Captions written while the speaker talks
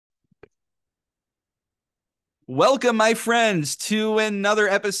Welcome, my friends, to another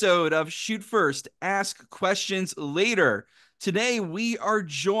episode of Shoot First, Ask Questions Later. Today, we are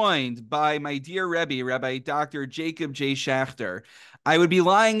joined by my dear Rebbe, Rabbi Dr. Jacob J. Schacter. I would be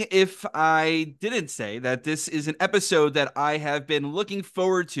lying if I didn't say that this is an episode that I have been looking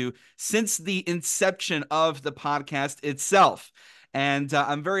forward to since the inception of the podcast itself. And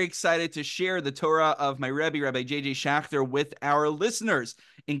I'm very excited to share the Torah of my Rebbe, Rabbi J.J. Schacter, with our listeners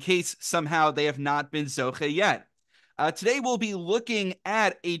in case somehow they have not been zoche yet. Today we'll be looking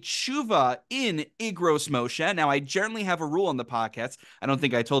at a tshuva in Igros Moshe. Now, I generally have a rule on the podcast. I don't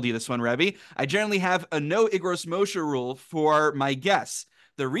think I told you this one, Rebbe. I generally have a no Igros Moshe rule for my guests.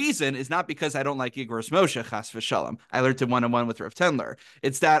 The reason is not because I don't like Igros Moshe, chas v'shalom. I learned it one-on-one with Rav Tendler.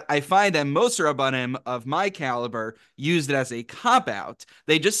 It's that I find that most Rabbanim of my caliber use it as a cop-out.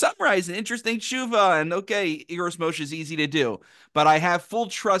 They just summarize an interesting tshuva, and okay, Igros Moshe is easy to do. But I have full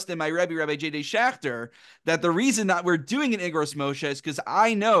trust in my Rebbe, Rabbi J.D. Schacter, that the reason that we're doing an Igros Moshe is because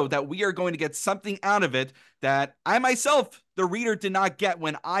I know that we are going to get something out of it that I myself, the reader, did not get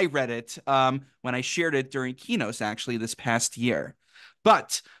when I read it, when I shared it during keynotes, actually, this past year.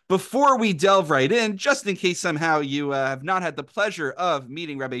 But before we delve right in, just in case somehow you have not had the pleasure of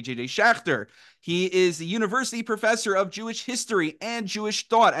meeting Rabbi J.J. Schacter, he is the university professor of Jewish history and Jewish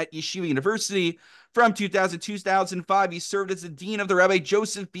thought at Yeshiva University. From 2000 to 2005, he served as the dean of the Rabbi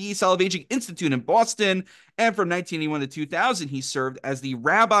Joseph B. Soloveitchik Institute in Boston. And from 1981 to 2000, he served as the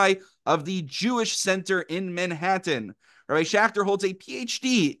rabbi of the Jewish Center in Manhattan. Rabbi Schacter holds a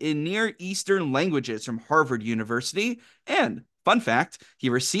PhD in Near Eastern languages from Harvard University. And fun fact, he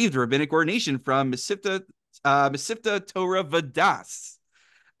received rabbinic ordination from Mesivta Torah Vadas.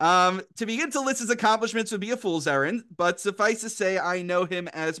 To begin to list his accomplishments would be a fool's errand, but suffice to say, I know him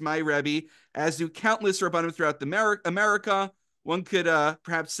as my Rebbe, as do countless Rabbanim throughout America. One could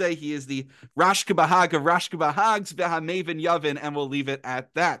perhaps say he is the Rosh Bahag of Rosh Bahags, V'Hamevin Yavin, and we'll leave it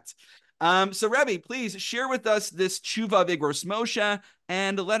at that. So Rebbe, please share with us this tshuva of Igros Moshe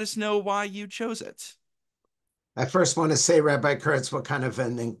and let us know why you chose it. I first want to say, Rabbi Kurtz, what kind of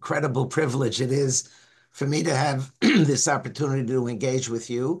an incredible privilege it is for me to have this opportunity to engage with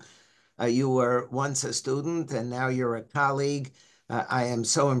you. You were once a student and now you're a colleague. I am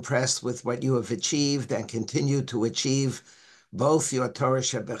so impressed with what you have achieved and continue to achieve, both your Torah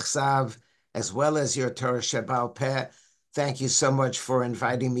Shebechsav as well as your Torah Shebal Peh. Thank you so much for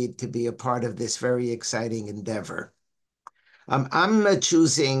inviting me to be a part of this very exciting endeavor. I'm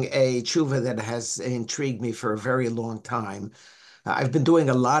choosing a tshuva that has intrigued me for a very long time. I've been doing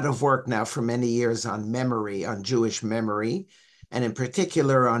a lot of work now for many years on memory, on Jewish memory, and in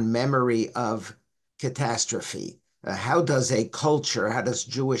particular on memory of catastrophe. How does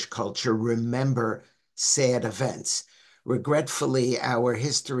Jewish culture remember sad events? Regretfully, our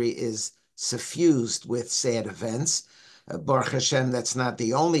history is suffused with sad events. Baruch Hashem, that's not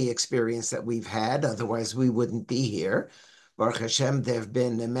the only experience that we've had, otherwise we wouldn't be here. Baruch Hashem, there have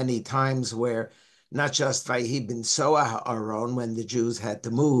been many times where not just Vayhi bin Soah Aaron, when the Jews had to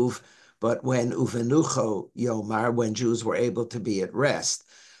move, but when Uvenucho Yomar, when Jews were able to be at rest.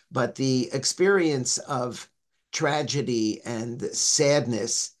 But the experience of tragedy and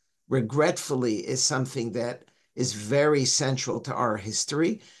sadness, regretfully, is something that is very central to our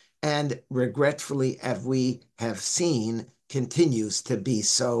history, and regretfully, as we have seen, continues to be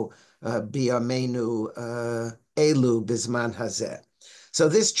so. Biyamenu elu bizman hazeh. So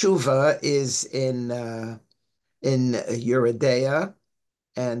this tshuva is in Yeridea,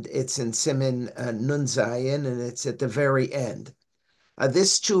 and it's in Siman Nun Zayin, and it's at the very end.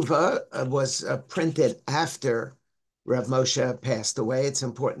 This tshuva was printed after Rav Moshe passed away. It's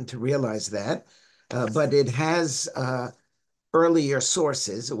important to realize that, but it has earlier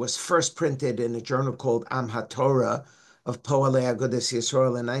sources. It was first printed in a journal called Am HaTorah of Poalei Agudas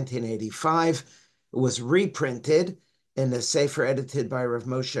Yisrael in 1985. It was reprinted in a sefer edited by Rav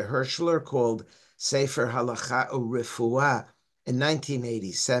Moshe Hirschler called Sefer Halacha U'Refuah in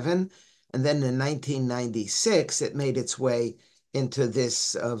 1987. And then in 1996, it made its way into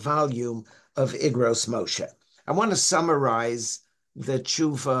this volume of Igros Moshe. I want to summarize the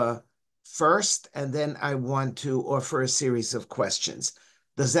tshuva first, and then I want to offer a series of questions.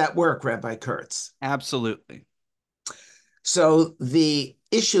 Does that work, Rabbi Kurtz? Absolutely. So the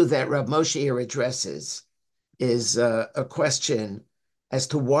issue that Rav Moshe here addresses is a question as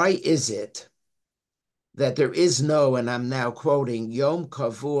to why is it that there is no, and I'm now quoting, Yom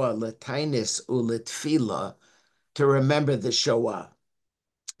Kavua Latainis Ulitfila, to remember the Shoah.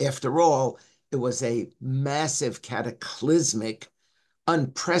 After all, it was a massive, cataclysmic,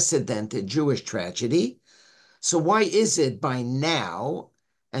 unprecedented Jewish tragedy. So why is it by now,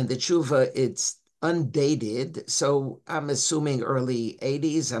 and the tshuva, it's undated. So I'm assuming early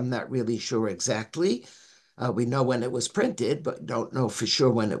 80s. I'm not really sure exactly. We know when it was printed, but don't know for sure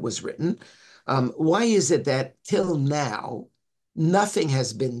when it was written. Why is it that till now, nothing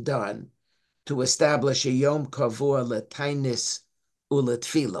has been done to establish a Yom Kavur letainis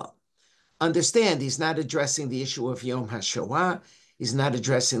uletfila? Understand, he's not addressing the issue of Yom HaShoah. He's not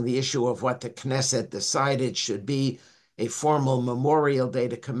addressing the issue of what the Knesset decided should be a formal memorial day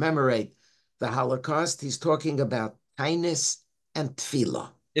to commemorate the Holocaust. He's talking about tainis and tefillah.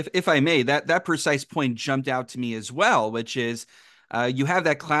 If I may, that precise point jumped out to me as well, which is you have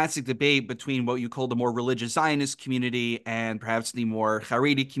that classic debate between what you call the more religious Zionist community and perhaps the more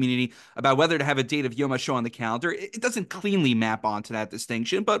Haredi community about whether to have a date of Yom HaShoah on the calendar. It doesn't cleanly map onto that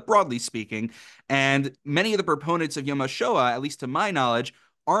distinction, but broadly speaking, and many of the proponents of Yom HaShoah, at least to my knowledge,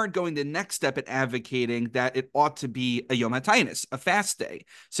 aren't going the next step at advocating that it ought to be a Yom HaTainus, a fast day.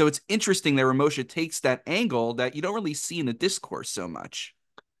 So it's interesting that Ramosha takes that angle that you don't really see in the discourse so much.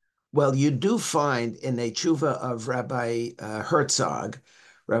 Well, you do find in a tshuva of Rabbi Herzog,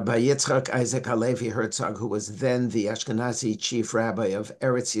 Rabbi Yitzchak Isaac Halevi Herzog, who was then the Ashkenazi chief rabbi of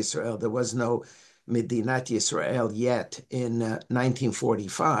Eretz Yisrael. There was no Medinat Yisrael yet in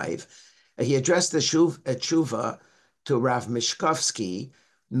 1945. He addressed a tshuva to Rav Mishkovsky.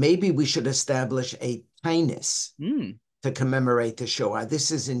 Maybe we should establish a tainus Mm, to commemorate the Shoah.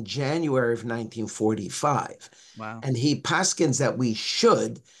 This is in January of 1945. wow. And he paskins that we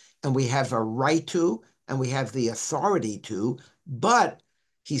should, and we have a right to, and we have the authority to. But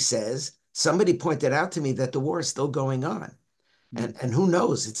he says, somebody pointed out to me that the war is still going on. Mm, And who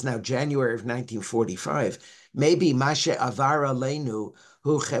knows? It's now January of 1945. Maybe Mashe Avara Leinu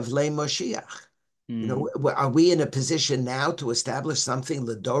Hu Chevle Moshiach. mm. Are we in a position now to establish something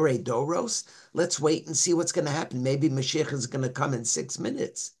Ladore Doros? Let's wait and see what's going to happen. Maybe Mashiach is going to come in 6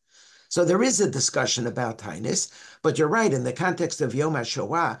 minutes. So there is a discussion about Tainus, but you're right. In the context of Yom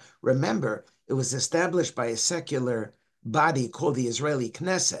HaShoah, remember, it was established by a secular body called the Israeli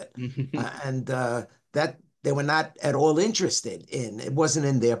Knesset, and that they were not at all interested in. It wasn't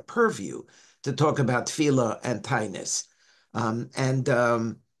in their purview to talk about tefillah and Tainus. And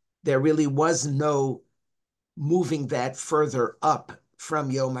there really was no moving that further up from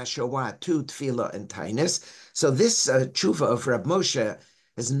Yom HaShoah to Tefillah and Tainus. So this tshuva of Rab Moshe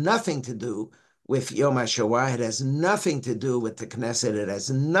has nothing to do with Yom HaShoah. It has nothing to do with the Knesset. It has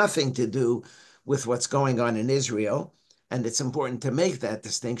nothing to do with what's going on in Israel. And it's important to make that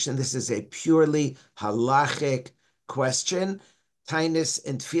distinction. This is a purely halachic question. Tainus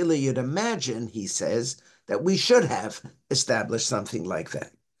and Tefillah, you'd imagine, he says, that we should have established something like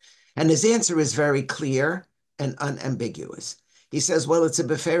that. And his answer is very clear and unambiguous. He says, well, it's a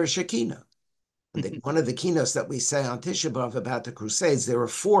Beferish Shekinah. One of the keynotes that we say on Tisha B'Av about the Crusades, there are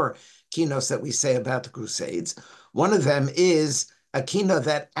 4 keynotes that we say about the Crusades. One of them is a keynote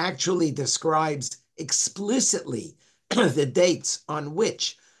that actually describes explicitly the dates on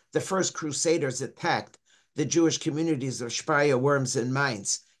which the first Crusaders attacked the Jewish communities of Speyer, Worms, and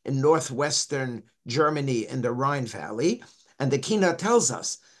Mainz in northwestern Germany in the Rhine Valley. And the keynote tells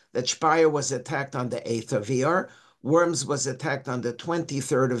us that Speyer was attacked on the 8th of Iyar, Worms was attacked on the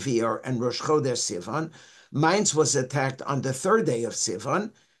 23rd of Iyar and Rosh Chodesh Sivan. Mainz was attacked on the 3rd day of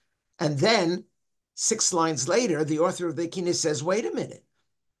Sivan. And then 6 lines later, the author of the Kina says, wait a minute,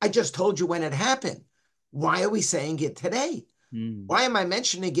 I just told you when it happened. Why are we saying it today? Mm. Why am I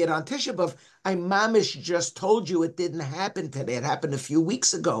mentioning it on Tisha B'Av? I mamish just told you it didn't happen today. It happened a few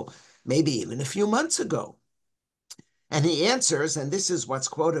weeks ago, maybe even a few months ago. And he answers, and this is what's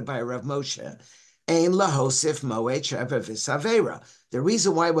quoted by Rav Moshe, Ein lahosif moed shever v'savera. The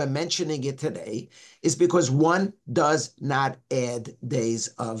reason why we're mentioning it today is because one does not add days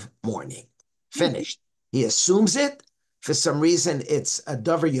of mourning. Finished. He assumes it. For some reason, it's a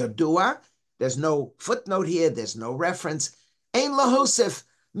davar yodua. There's no footnote here. There's no reference. Ein lahosif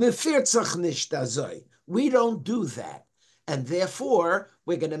mefirtzach nishtazoi. We don't do that. And therefore,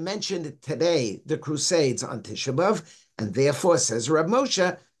 we're going to mention it today, the Crusades on Tisha B'Av, and therefore, says Rab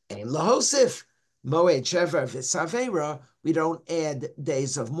Moshe, Ein lahosif, moed shever v'savera, we don't add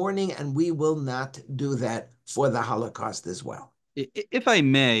days of mourning, and we will not do that for the Holocaust as well. If I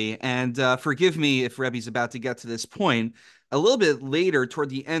may, and forgive me if Rebbe's about to get to this point, a little bit later, toward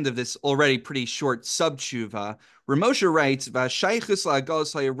the end of this already pretty short sub-tshuva, Ramosha writes, "V'shaychus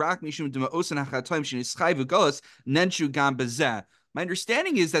la'galos ha'yirak mishum d'ma'osan ha'chatoim shenischayvu galos nenshu gam bezeh." My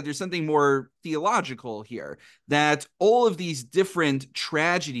understanding is that there's something more theological here, that all of these different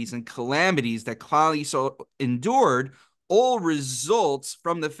tragedies and calamities that Klal Yisrael endured all results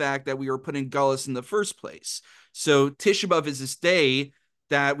from the fact that we were put in Gullus in the first place. So Tisha B'Av is this day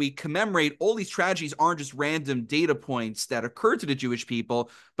that we commemorate all these tragedies aren't just random data points that occur to the Jewish people,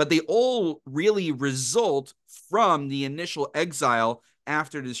 but they all really result from the initial exile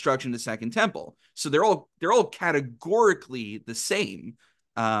after the destruction of the Second Temple. So they're all categorically the same,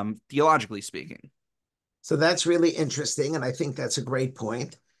 theologically speaking. So that's really interesting, and I think that's a great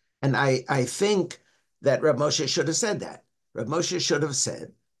point. And I think that Reb Moshe should have said that. Reb Moshe should have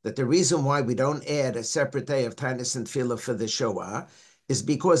said that the reason why we don't add a separate day of Tainus and Tefillah for the Shoah is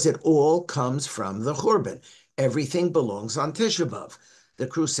because it all comes from the Churban. Everything belongs on Tisha B'Av. The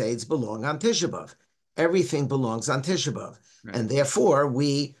Crusades belong on Tisha B'Av. Everything belongs on Tisha B'Av. Right. And therefore,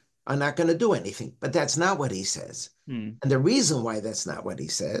 we are not going to do anything. But that's not what he says. And the reason why that's not what he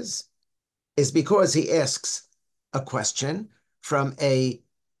says is because he asks a question from a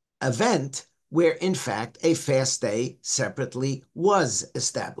event where, in fact, a fast day separately was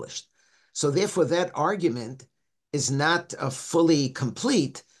established. So therefore, that argument is not fully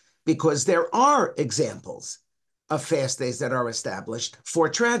complete because there are examples of fast days that are established for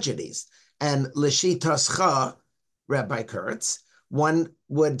tragedies. And l'shitascha, Rabbi Kurtz, one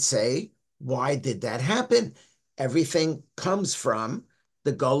would say, why did that happen? Everything comes from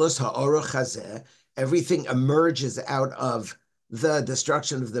the Golus Ha'oruch Hazeh. Everything emerges out of the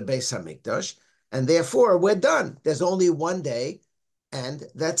destruction of the Beis Hamikdash, and therefore we're done. There's only one day, and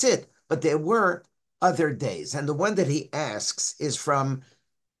that's it. But there were other days, and the one that he asks is from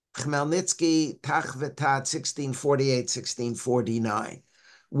Khmelnytsky, Tach V'Tat, 1648, 1649,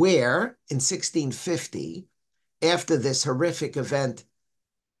 where in 1650, after this horrific event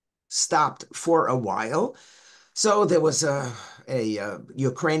stopped for a while, so there was a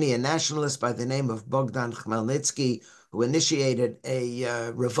Ukrainian nationalist by the name of Bogdan Khmelnytsky who initiated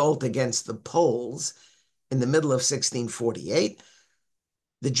a revolt against the Poles in the middle of 1648.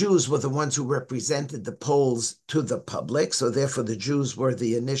 The Jews were the ones who represented the Poles to the public, so therefore the Jews were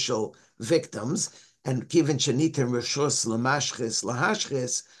the initial victims. And Kivin Shanitim Rishus Lamashchis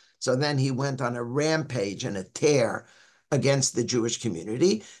Lahashchis, so then he went on a rampage and a tear against the Jewish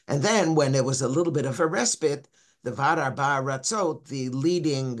community. And then when there was a little bit of a respite, the Var Arba Ratzot, the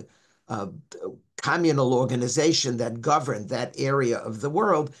leading communal organization that governed that area of the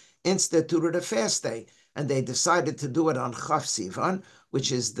world, instituted a fast day. And they decided to do it on Chav Sivan,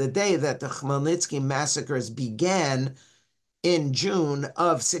 which is the day that the Khmelnytsky massacres began in June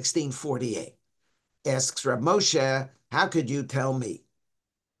of 1648. Asks Reb Moshe, how could you tell me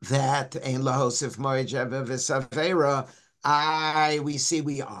that Ein Lahosif Moed Sheva V'Savera? We see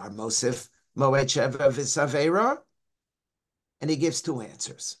we are Mosif Moed Sheva V'Savera. And he gives two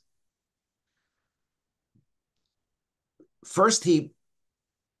answers. First, he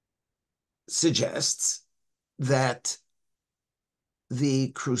suggests that the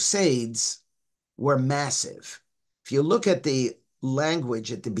Crusades were massive. If you look at the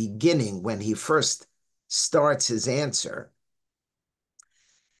language at the beginning when he first starts his answer,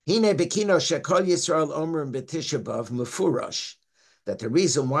 Hine Bekino Shekol Yisrael Omrim B'Tisha B'Av Mefurash, that the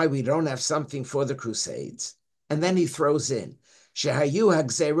reason why we don't have something for the Crusades, and then he throws in Shehayu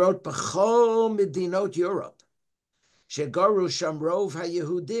Hagzerot B'Chol Medinot Europe, Shegaru Sham Rov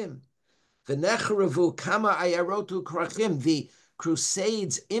HaYehudim, V'Nechravu Kama Ayarotu Krachim. The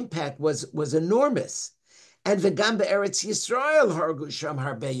Crusades' impact was enormous. And V'gam Be'eretz Yisrael Hargu Sham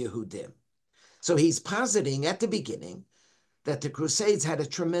Harbe Yehudim. So he's positing at the beginning that the Crusades had a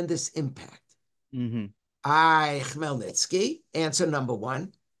tremendous impact. Khmelnytsky, answer number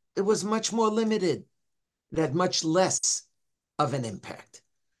one, it was much more limited. It had much less of an impact.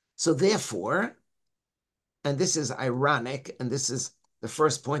 So therefore, and this is ironic, and this is the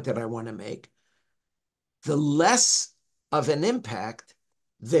first point that I want to make, the less of an impact,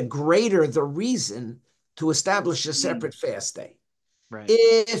 the greater the reason to establish a separate fast day. Right.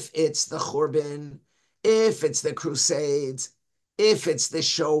 If it's the Churban, if it's the Crusades, if it's the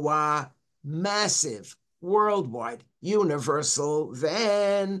Shoah, massive, worldwide, universal,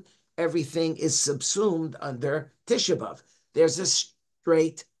 then everything is subsumed under Tisha B'Av. There's a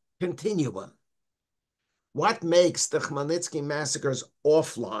straight continuum. What makes the Khmelnytsky massacres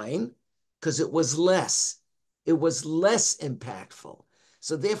offline? Because it was less. It was less impactful.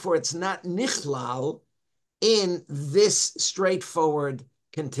 So therefore, it's not nichlal in this straightforward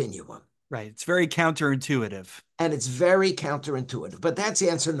continuum. Right. It's very counterintuitive. And it's very counterintuitive. But that's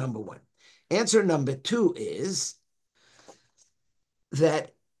answer number one. Answer number two is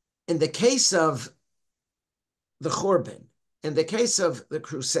that in the case of the Churban, in the case of the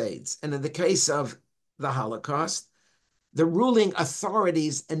Crusades, and in the case of the Holocaust, the ruling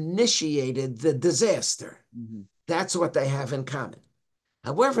authorities initiated the disaster. That's what they have in common.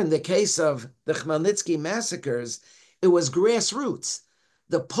 However, in the case of the Khmelnytsky massacres, it was grassroots.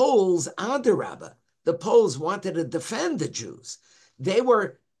 The Poles, adarabba, the Poles wanted to defend the Jews. They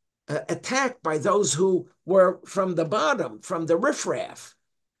were attacked by those who were from the bottom, from the riffraff.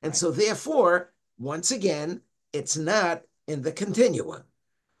 And so therefore, once again, it's not in the continuum.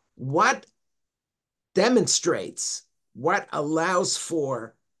 What demonstrates, what allows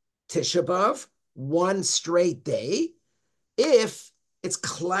for Tisha B'Av, one straight day, if it's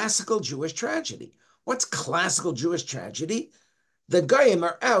classical Jewish tragedy. What's classical Jewish tragedy? The Goyim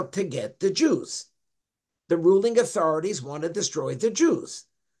are out to get the Jews. The ruling authorities want to destroy the Jews.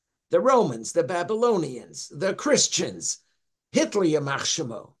 The Romans, the Babylonians, the Christians, Hitler Yamach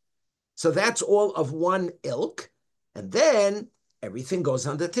Shemo. So that's all of one ilk. And then everything goes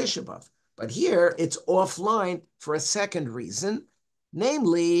under Tisha B'Av. But here it's offline for a second reason,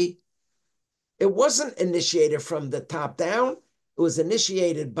 namely, it wasn't initiated from the top down. It was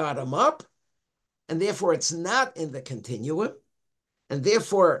initiated bottom up. And therefore, it's not in the continuum. And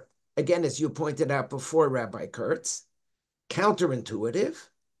therefore, again, as you pointed out before, Rabbi Kurtz, counterintuitive,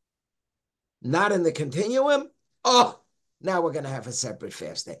 not in the continuum. Oh, now we're going to have a separate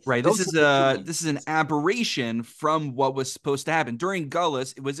fast day. Right. Those This is an aberration from what was supposed to happen. During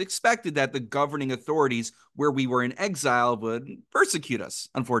Gullus, it was expected that the governing authorities where we were in exile would persecute us,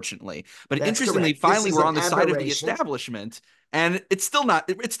 unfortunately. But That's interestingly, correct. finally, we're on the side of the aberration. establishment, and it's still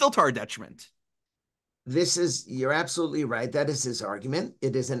to our detriment. You're absolutely right. That is his argument.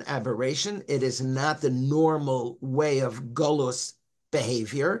 It is an aberration. It is not the normal way of Gullus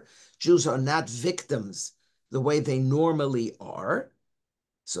behavior. Jews are not victims the way they normally are.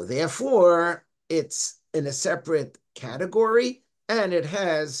 So therefore, it's in a separate category, and it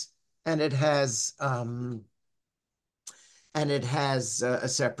has a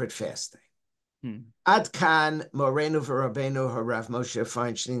separate fast day. Ad kan Morenu v'Rabbeinu Harav Moshe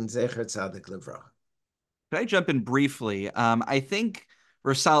Feinstein Zecher Tzadik Livra. Can I jump in briefly? I think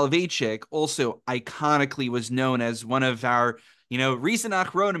Rosh Soloveitchik also iconically was known as one of our, recent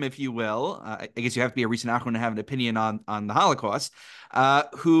achronim, if you will. I guess you have to be a recent achron to have an opinion on the Holocaust,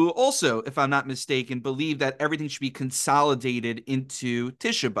 who also, if I'm not mistaken, believed that everything should be consolidated into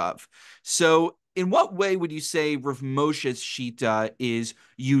Tisha B'Av. So in what way would you say Rav Moshe's Shita is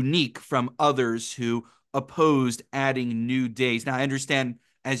unique from others who opposed adding new days? Now, I understand,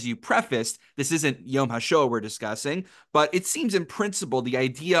 as you prefaced, this isn't Yom HaShoah we're discussing, but it seems in principle the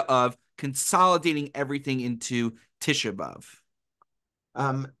idea of consolidating everything into Tisha B'Av.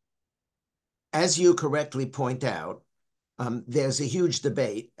 As you correctly point out, there's a huge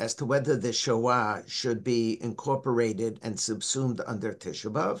debate as to whether the Shoah should be incorporated and subsumed under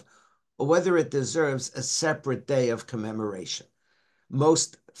Tisha B'Av, or whether it deserves a separate day of commemoration.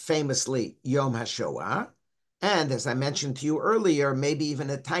 Most famously, Yom HaShoah, and as I mentioned to you earlier, maybe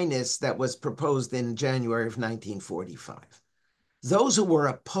even a tainus that was proposed in January of 1945. Those who were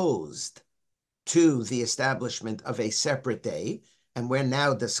opposed to the establishment of a separate day, and we're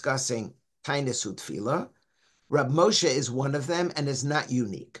now discussing tainus utfila, Rab Moshe is one of them and is not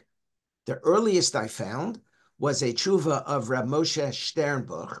unique. The earliest I found was a tshuva of Rab Moshe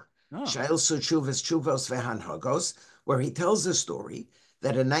Sternbuch, Shailsu Tshuvas Tshuvos Vehanhagos, where he tells a story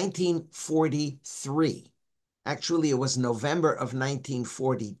that in 1943, actually it was November of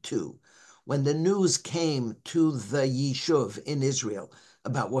 1942, when the news came to the Yishuv in Israel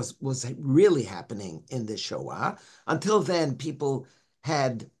about what was really happening in the Shoah. Until then, people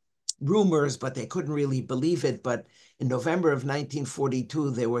had rumors, but they couldn't really believe it. But in November of 1942,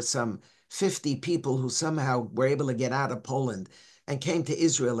 there were some 50 people who somehow were able to get out of Poland and came to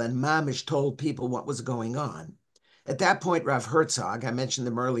Israel, and Mamish told people what was going on. At that point, Rav Herzog, I mentioned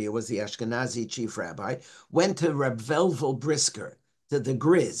him earlier, was the Ashkenazi chief rabbi, went to Reb Velvel Brisker, to the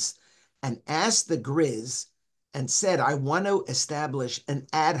Griz, and asked the Griz and said, I want to establish an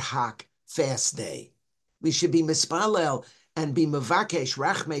ad hoc fast day. We should be mispalel and be mevakesh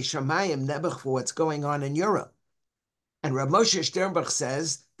rachmei shamayim nebuch for what's going on in Europe. And Rav Moshe Sternbuch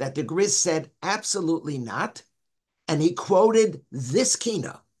says that the Griz said absolutely not, and he quoted this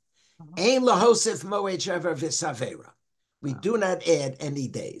kina, Ein lahosef moed shever v'savera. We do not add any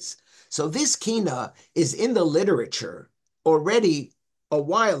days. So this kina is in the literature already a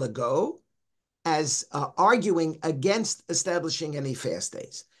while ago as arguing against establishing any fast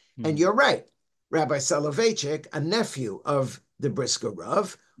days. And you're right, Rabbi Soloveitchik, a nephew of the Brisker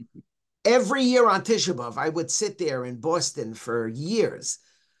Rav, every year on Tisha B'Av, I would sit there in Boston for years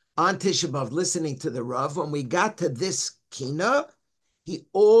on Tisha B'Av listening to the Rav. When we got to this kina, he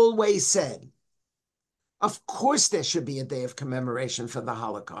always said, of course there should be a day of commemoration for the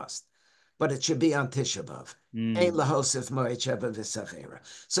Holocaust, but it should be on Tisha B'Av.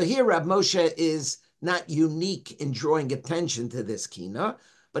 So here Rab Moshe is not unique in drawing attention to this kina,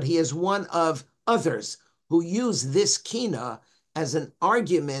 but he is one of others who use this kina as an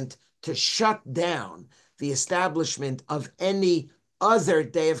argument to shut down the establishment of any other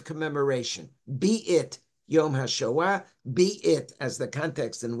day of commemoration, be it Yom HaShoah, be it, as the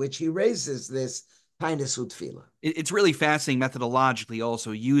context in which he raises this, Tainus Utfila. It's really fascinating methodologically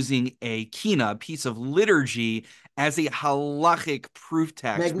also using a kina, a piece of liturgy, as a halachic proof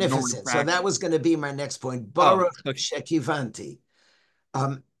text for normative Magnificent. So that practice. was going to be my next point. Oh, Baruch okay. Shekivanti.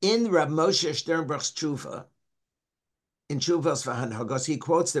 In Rab Moshe Sternberg's tshuva, in Tshuvos V'Hanhagos, he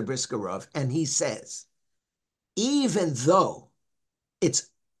quotes the Briskerov, and he says, even though it's,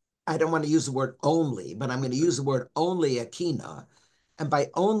 I don't want to use the word only, but I'm going to use the word only a kina. And by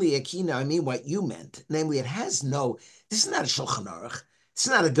only a kina, I mean what you meant. Namely, it has no, this is not a Shulchan Aruch. It's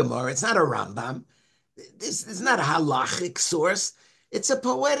not a Gemara. It's not a Rambam. This is not a halachic source. It's a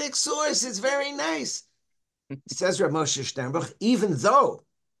poetic source. It's very nice. Says Rav Moshe Sternbuch, even though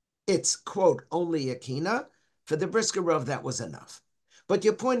it's, quote, only a kina, for the Brisker Rov, that was enough. But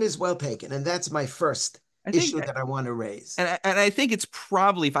your point is well taken, and that's my first I think, issue that I want to raise. and I think it's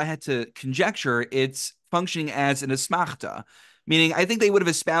probably, if I had to conjecture, it's functioning as an asmachta, meaning I think they would have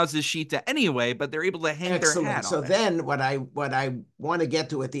espoused this shita anyway, but they're able to hang their Excellent. hat So on it. then what I want to get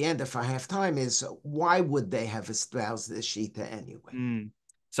to at the end, if I have time, is why would they have espoused this shita anyway?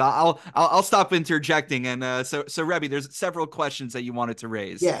 So I'll stop interjecting, and so Rebbe, there's several questions that you wanted to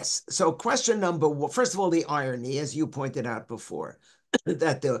raise. Yes. So question number one, first of all, the irony, as you pointed out before,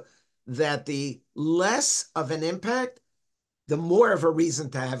 that the less of an impact, the more of a reason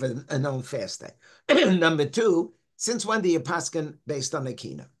to have a known fast day. Number two, since when do you paskin based on the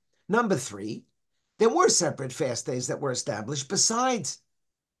kina? Number three, there were separate fast days that were established besides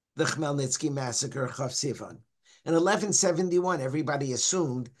the Khmelnytsky massacre, Chav Sivan. In 1171, everybody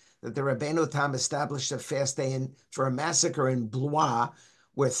assumed that the Rabbeinu Tam established a fast day for a massacre in Blois,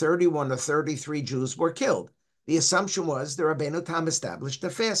 where 31 or 33 Jews were killed. The assumption was the Rabbeinu Tam established a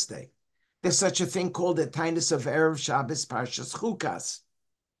fast day. There's such a thing called the Tainus of Erev Shabbos Parshas Chukas,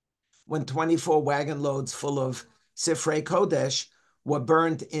 when 24 wagon loads full of Sifrei Kodesh were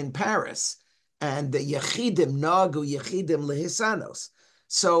burned in Paris, and the Yechidim Nagu Yechidim Lehisanos.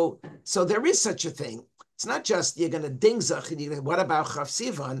 So there is such a thing. It's not just you're going to ding zach, and what about Chav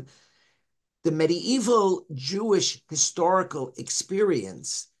Sivan? The medieval Jewish historical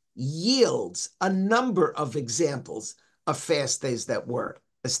experience yields a number of examples of fast days that were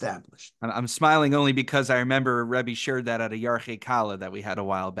established. I'm smiling only because I remember Rebbe shared that at a Yarchei Kala that we had a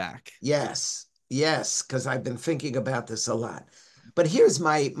while back. Yes, because I've been thinking about this a lot. But here's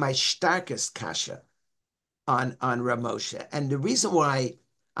my starkest kasha on Rav Moshe. And the reason why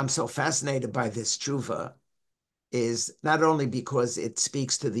I'm so fascinated by this tshuva is not only because it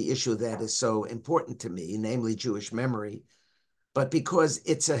speaks to the issue that is so important to me, namely Jewish memory, but because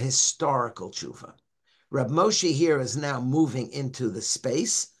it's a historical tshuva. Rav Moshe here is now moving into the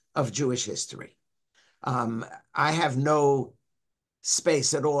space of Jewish history. I have no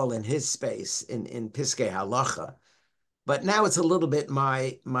space at all in his space in Piskei Halacha, but now it's a little bit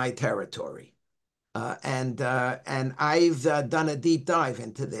my territory. And I've done a deep dive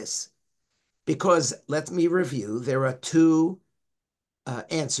into this because, let me review, there are two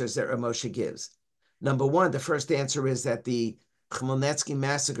answers that Moshe gives. Number one, the first answer is that the Khmelnytsky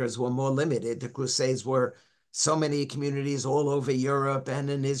massacres were more limited. The Crusades were so many communities all over Europe and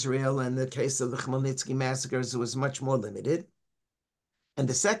in Israel. And in the case of the Khmelnytsky massacres, it was much more limited. And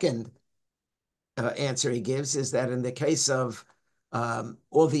the second answer he gives is that in the case of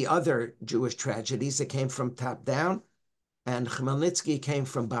all the other Jewish tragedies, it came from top down, and Khmelnytsky came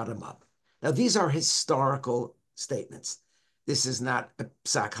from bottom up. Now, these are historical statements. This is not a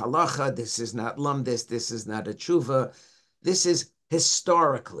psak halacha. This is not lumdis. This is not a tshuva. This is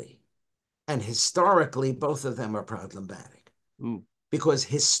historically. And historically, both of them are problematic. Because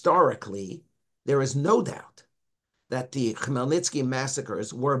historically, there is no doubt that the Khmelnytsky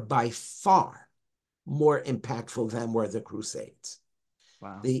massacres were by far more impactful than were the Crusades.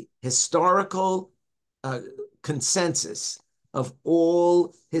 Wow. The historical consensus of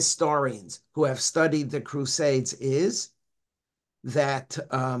all historians who have studied the Crusades is that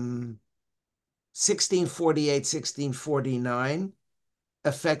 1648, 1649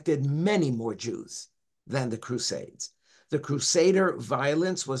 affected many more Jews than the Crusades. The Crusader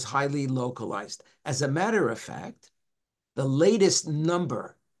violence was highly localized. As a matter of fact, the latest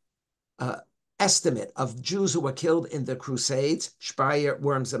number estimate of Jews who were killed in the Crusades, Speyer,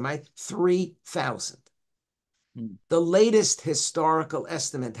 Worms, and Mai, 3,000. The latest historical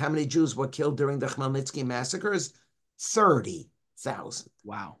estimate, how many Jews were killed during the Khmelnytsky massacres? 30,000.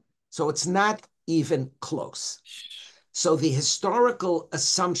 Wow. So it's not even close. So the historical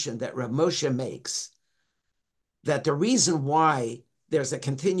assumption that Rav Moshe makes that the reason why there's a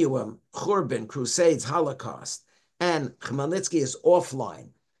continuum, Churban, Crusades, Holocaust, and Khmelnytsky is offline,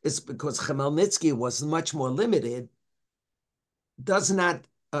 is because Khmelnytsky was much more limited, does not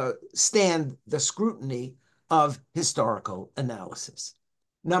stand the scrutiny of historical analysis.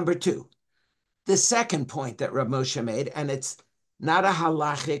 Number two, the second point that Rav Moshe made, and it's not a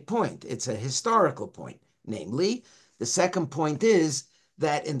halachic point, it's a historical point. Namely, the second point is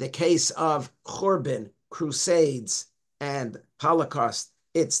that in the case of Churban, Crusades, and Holocaust,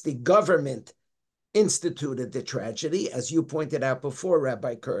 it's the government instituted the tragedy, as you pointed out before,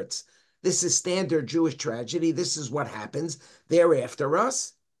 Rabbi Kurtz. This is standard Jewish tragedy. This is what happens. They're after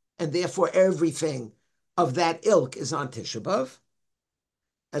us, and therefore everything of that ilk is on Tisha B'Av,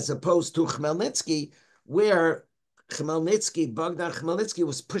 as opposed to Khmelnytsky, where Bogdan Khmelnytsky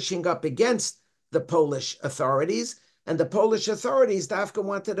was pushing up against the Polish authorities, and the Polish authorities, Dafka,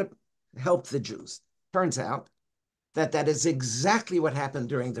 wanted to help the Jews. Turns out that that is exactly what happened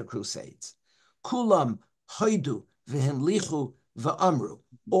during the Crusades. Kulam hoidu v'himlichu v'amru.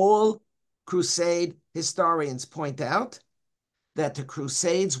 All Crusade historians point out that the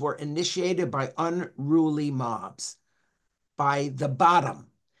Crusades were initiated by unruly mobs, by the bottom.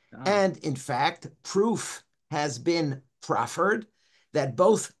 Oh. And in fact, proof has been proffered that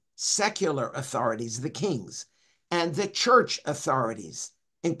both secular authorities, the kings, and the church authorities,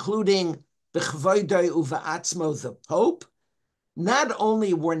 including the Chvoidoi Uva'atzmo, the Pope, not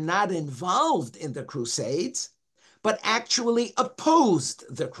only were not involved in the Crusades, but actually opposed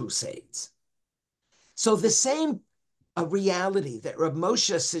the Crusades. So the same reality that Rav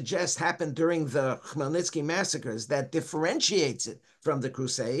Moshe suggests happened during the Khmelnytsky massacres that differentiates it from the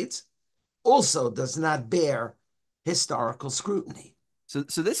Crusades also does not bear historical scrutiny.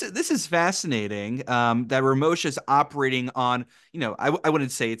 So this is fascinating, that Rav Moshe is operating on, I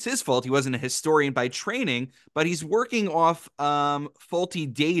wouldn't say it's his fault. He wasn't a historian by training, but he's working off faulty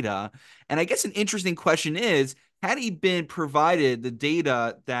data. And I guess an interesting question is, had he been provided the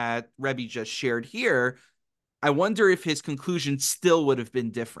data that Rebbe just shared here, I wonder if his conclusion still would have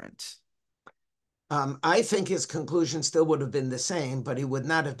been different. I think his conclusion still would have been the same, but he would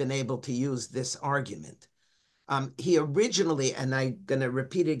not have been able to use this argument. He originally, and I'm going to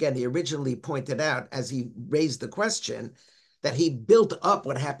repeat it again, he originally pointed out, as he raised the question, that he built up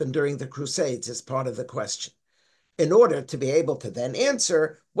what happened during the Crusades as part of the question, in order to be able to then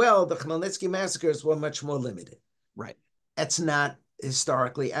answer, well, the Khmelnytsky massacres were much more limited. Right. That's not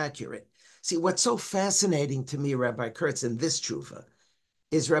historically accurate. See, what's so fascinating to me, Rabbi Kurtz, in this tshuva,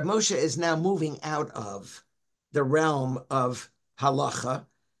 is Rav Moshe is now moving out of the realm of halacha,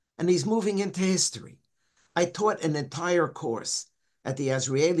 and he's moving into history. I taught an entire course at the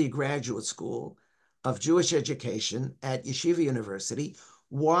Azrieli Graduate School of Jewish Education at Yeshiva University.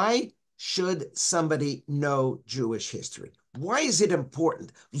 Why should somebody know Jewish history? Why is it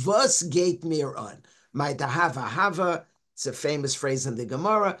important? Was geht mir an? My dahava hava, it's a famous phrase in the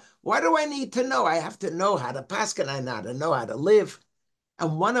Gemara. Why do I need to know? I have to know how to paskin, I know how to live.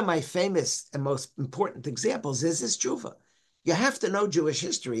 And one of my famous and most important examples is this tshuva. You have to know Jewish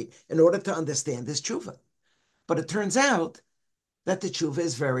history in order to understand this tshuva. But it turns out that the tshuva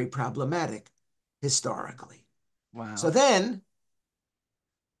is very problematic historically. Wow. So then,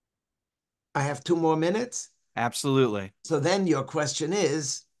 I have 2 more minutes. Absolutely. So then your question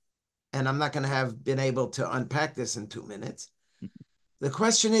is, and I'm not going to have been able to unpack this in 2 minutes. The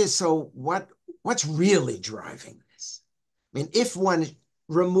question is, so what's really driving this? I mean, if one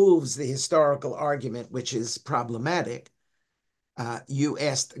removes the historical argument, which is problematic, you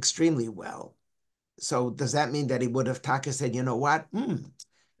asked extremely well. So does that mean that he would have Taka said, you know what?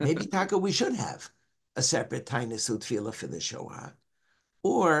 Maybe Taka, we should have a separate Tainus Utfila for the Shoah.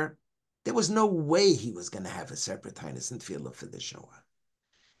 Or there was no way he was going to have a separate Tainus Utfila for the Shoah.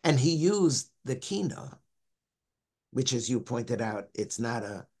 And he used the Kina, which, as you pointed out, it's not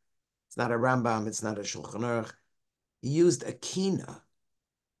a Rambam, it's not a Shulchan Aruch. He used a Kina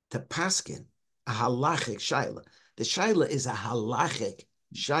to paskin a halachic shaila. The shaila is a halachic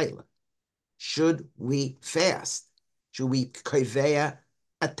shaila. Should we fast? Should we koveya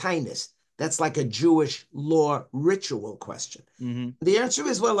a tainus? That's like a Jewish law ritual question. Mm-hmm. The answer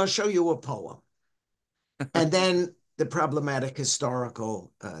is, well, I'll show you a poem. And then the problematic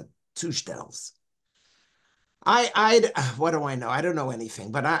historical tushtelz. What do I know? I don't know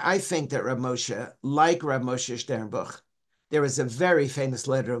anything, but I think that Reb Moshe, like Reb Moshe Sternbuch, there is a very famous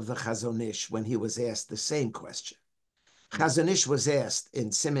letter of the Chazon Ish when he was asked the same question. Chazon Ish was asked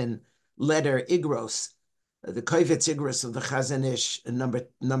in Siman letter Igros the Kovetz Igros of the Chazon Ish,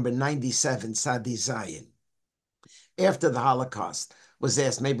 number 97, Sadi Zayin, after the Holocaust, was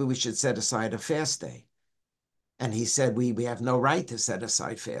asked, maybe we should set aside a fast day. And he said, we have no right to set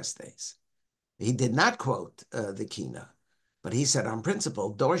aside fast days. He did not quote the Kina, but he said, on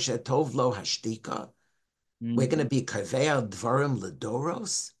principle, Dorsha Tov Lo Hashtika, we're going to be Kaveh Dvarim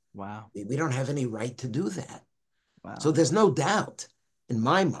Ledoros. Wow. We don't have any right to do that. So Wow. there's no doubt in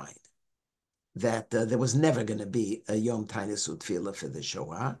my mind that there was never going to be a Yom Tainus Utfila for the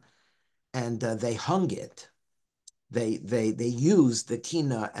Shoah, and they hung it. They used the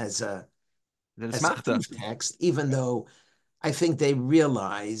Kina That is as a machta. proof text, even though I think they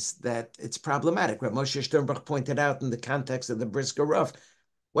realize that it's problematic. Rabbi Moshe Sternbach pointed out in the context of the Brisker Ruf,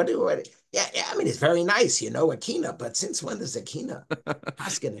 yeah, I mean, it's very nice, a kina, but since when is a kina?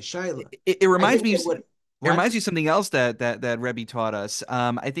 Paskin and Shaila. It I reminds think me. they would, It what? reminds me of something else that Rebbe taught us.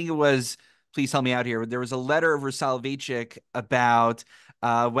 I think it was. Please help me out here. There was a letter of Soloveitchik about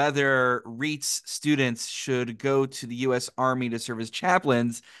whether REITs students should go to the U.S. Army to serve as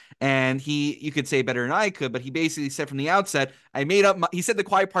chaplains, and you could say better than I could, but he basically said from the outset, I made up. He said the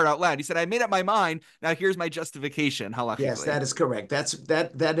quiet part out loud. He said, I made up my mind. Now here's my justification, Yes, halachically. that is correct.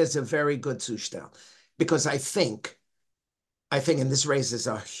 That is a very good sushtel, because I think, and this raises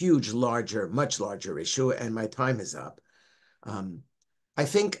a much larger issue, and my time is up. Um, I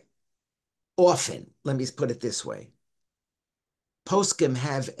think often, let me put it this way, poskim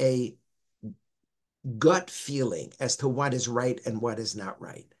have a gut feeling as to what is right and what is not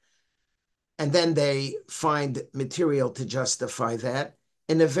right. And then they find material to justify that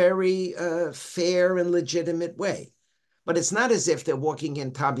in a very fair and legitimate way. But it's not as if they're walking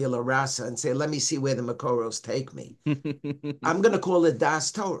in tabula rasa and say, let me see where the Makoros take me. I'm going to call it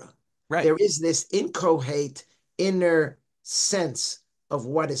Das Torah. Right. There is this incoherent inner sense of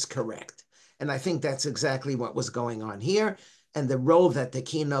what is correct. And I think that's exactly what was going on here. And the role that the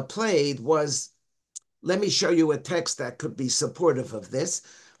Kina played was, let me show you a text that could be supportive of this.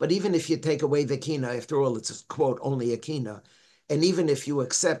 But even if you take away the Kina, after all, it's a quote, only a Kina. And even if you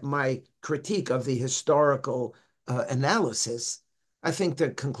accept my critique of the historical analysis, I think the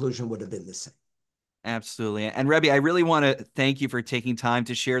conclusion would have been the same. Absolutely. And Rebbe, I really want to thank you for taking time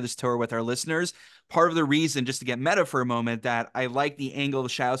to share this Torah with our listeners. Part of the reason, just to get meta for a moment, that I like the angle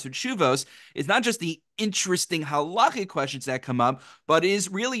of Shalos and Shuvos is not just the interesting halachic questions that come up, but is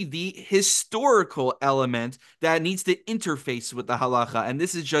really the historical element that needs to interface with the halacha. And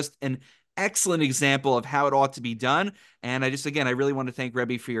this is just an excellent example of how it ought to be done. And again, I really want to thank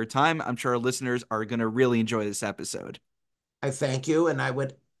Rebbe for your time. I'm sure our listeners are going to really enjoy this episode. I thank you, and I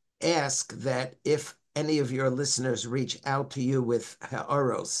would ask that if any of your listeners reach out to you with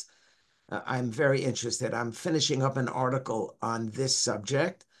ha'aros, I'm very interested. I'm finishing up an article on this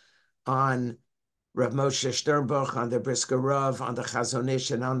subject, on Rav Moshe Sternbuch, on the Brisker Rav, on the Chazon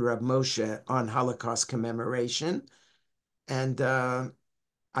Ish, and on Rav Moshe on Holocaust commemoration. And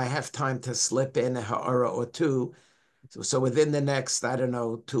I have time to slip in a ha'ara or two. So within the next, I don't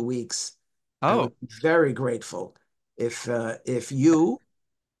know, 2 weeks, I would Oh, be very grateful if you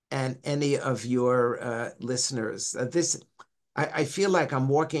and any of your listeners, I feel like I'm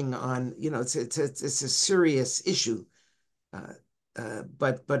walking on, it's a serious issue. Uh,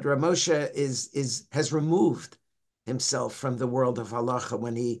 but Ramosha has removed himself from the world of halacha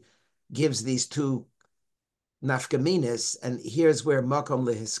when he gives these two nafkaminas, and here's where makom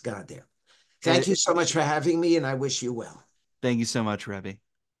lehiskader. Thank you it, so much for having me, and I wish you well. thank you so much, Rebbe.